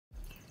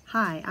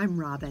Hi, I'm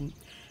Robin.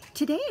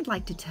 Today I'd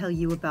like to tell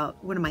you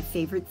about one of my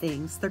favorite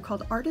things. They're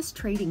called artist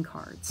trading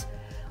cards.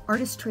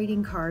 Artist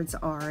trading cards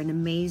are an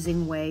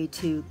amazing way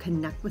to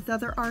connect with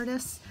other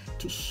artists,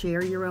 to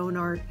share your own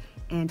art,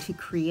 and to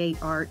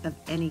create art of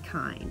any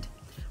kind.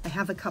 I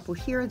have a couple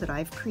here that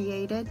I've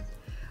created.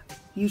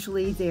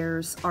 Usually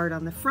there's art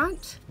on the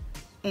front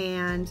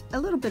and a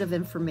little bit of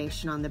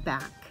information on the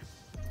back.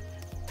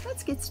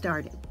 Let's get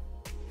started.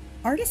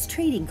 Artist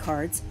trading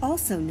cards,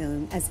 also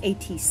known as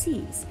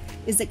ATCs,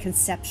 is a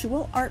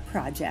conceptual art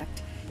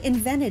project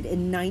invented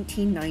in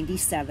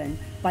 1997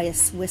 by a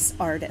Swiss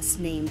artist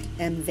named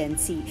M.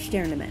 Vinci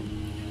Sternemann.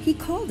 He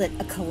called it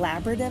a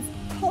collaborative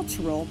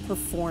cultural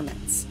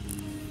performance.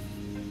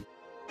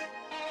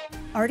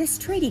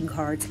 Artist trading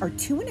cards are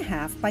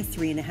 2.5 by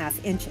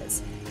 3.5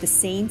 inches, the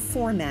same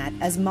format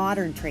as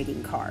modern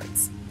trading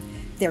cards.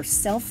 They're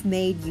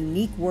self-made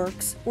unique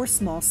works or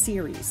small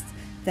series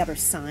that are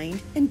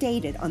signed and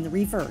dated on the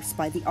reverse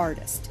by the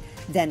artist,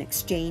 then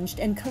exchanged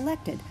and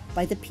collected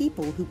by the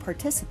people who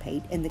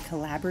participate in the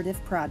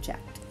collaborative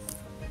project.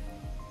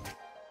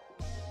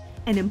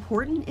 An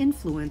important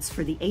influence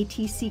for the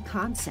ATC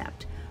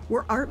concept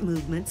were art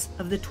movements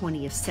of the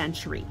 20th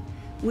century,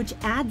 which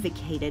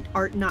advocated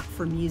art not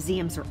for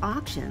museums or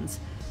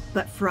auctions,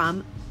 but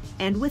from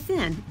and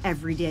within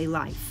everyday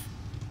life.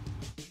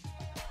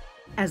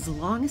 As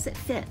long as it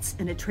fits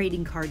in a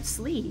trading card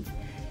sleeve,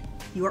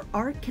 your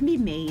art can be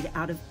made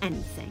out of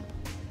anything.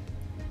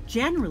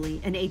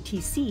 Generally, an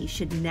ATC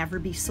should never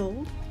be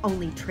sold,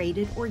 only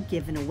traded or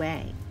given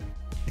away.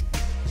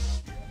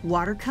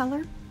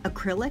 Watercolor,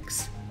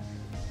 acrylics,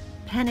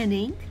 pen and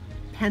ink,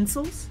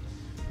 pencils,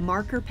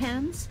 marker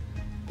pens,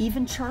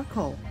 even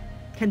charcoal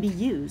can be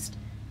used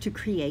to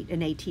create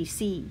an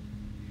ATC.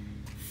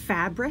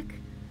 Fabric,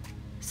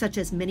 such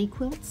as mini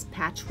quilts,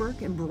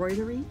 patchwork,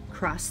 embroidery,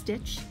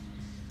 cross-stitch,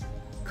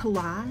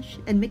 collage,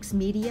 and mixed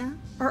media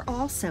are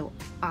also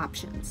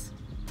options.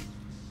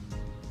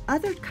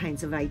 Other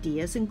kinds of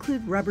ideas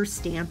include rubber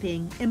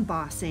stamping,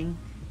 embossing,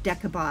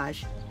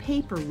 decoupage,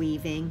 paper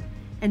weaving,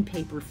 and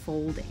paper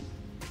folding.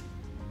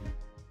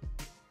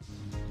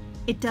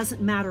 It doesn't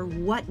matter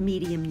what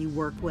medium you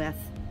work with,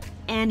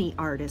 any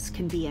artist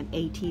can be an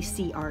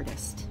ATC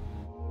artist.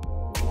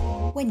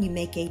 When you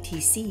make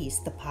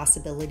ATCs, the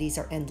possibilities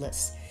are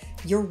endless.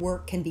 Your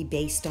work can be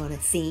based on a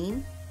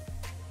theme,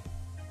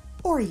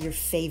 or your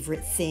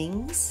favorite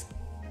things.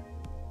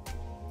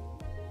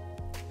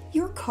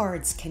 Your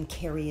cards can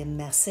carry a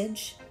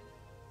message,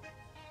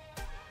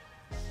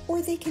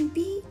 or they can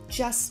be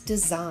just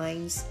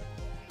designs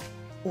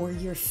or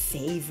your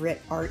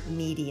favorite art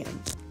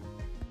medium.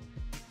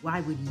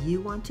 Why would you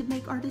want to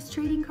make artist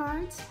trading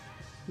cards?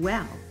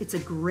 Well, it's a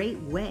great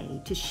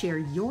way to share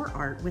your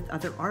art with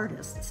other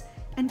artists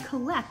and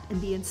collect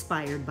and be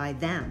inspired by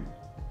them.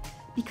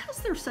 Because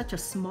they're such a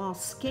small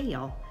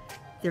scale,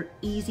 they're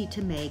easy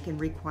to make and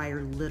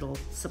require little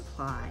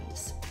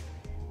supplies.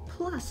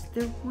 Plus,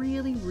 they're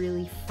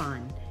really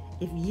fun.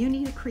 If you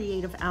need a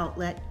creative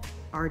outlet,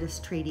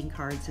 artist trading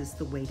cards is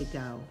the way to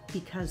go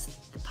because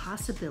the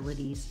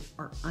possibilities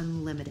are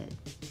unlimited.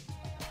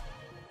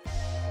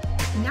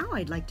 Now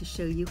I'd like to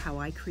show you how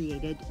I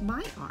created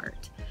my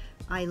art.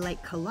 I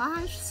like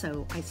collage,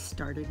 so I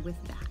started with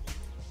that.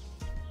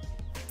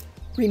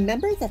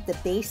 Remember that the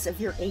base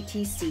of your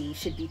ATC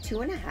should be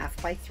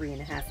 2.5 by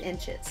 3.5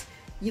 inches.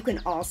 You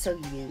can also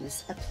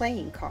use a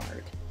playing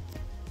card.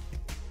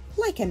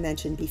 Like I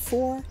mentioned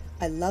before,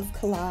 I love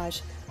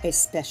collage. I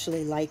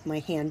especially like my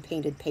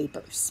hand-painted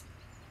papers.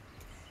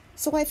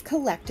 So I've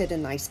collected a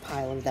nice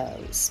pile of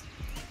those.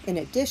 In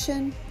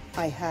addition,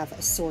 I have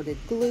assorted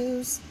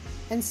glues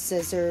and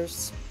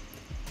scissors.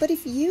 But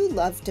if you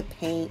love to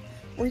paint,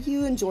 or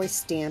you enjoy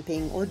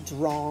stamping or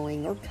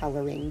drawing or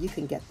coloring, you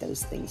can get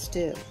those things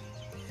too.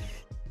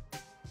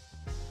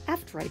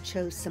 After I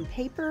chose some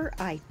paper,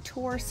 I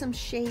tore some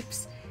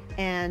shapes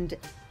and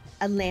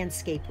a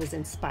landscape was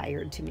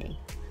inspired to me.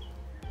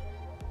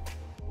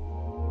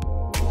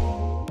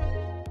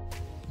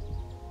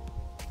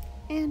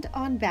 And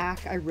on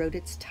back, I wrote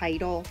its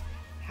title,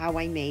 how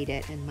I made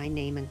it, and my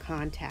name and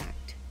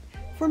contact.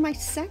 For my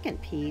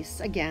second piece,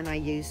 again, I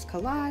used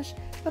collage,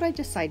 but I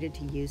decided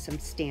to use some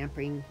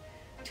stamping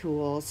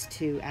tools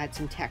to add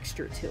some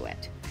texture to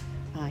it.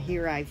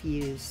 Here I've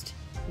used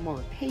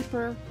more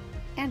paper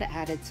and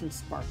added some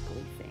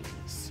sparkly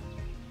things.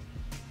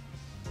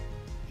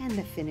 And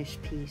the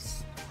finished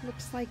piece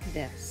looks like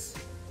this.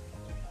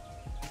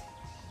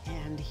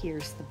 And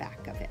here's the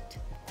back of it.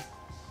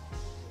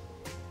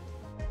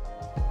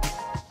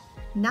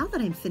 Now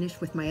that I'm finished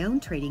with my own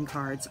trading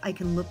cards, I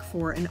can look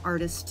for an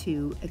artist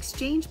to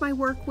exchange my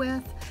work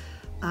with,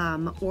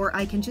 or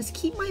I can just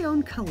keep my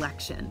own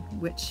collection,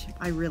 which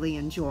I really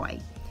enjoy.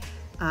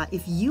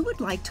 If you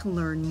would like to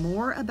learn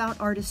more about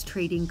artist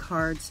trading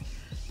cards,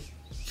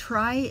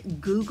 try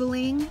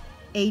Googling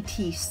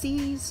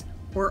ATCs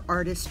or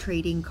artist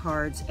trading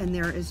cards, and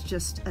there is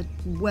just a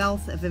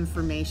wealth of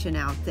information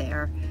out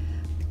there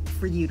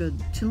for you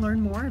to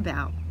learn more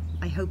about.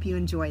 I hope you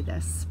enjoy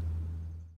this.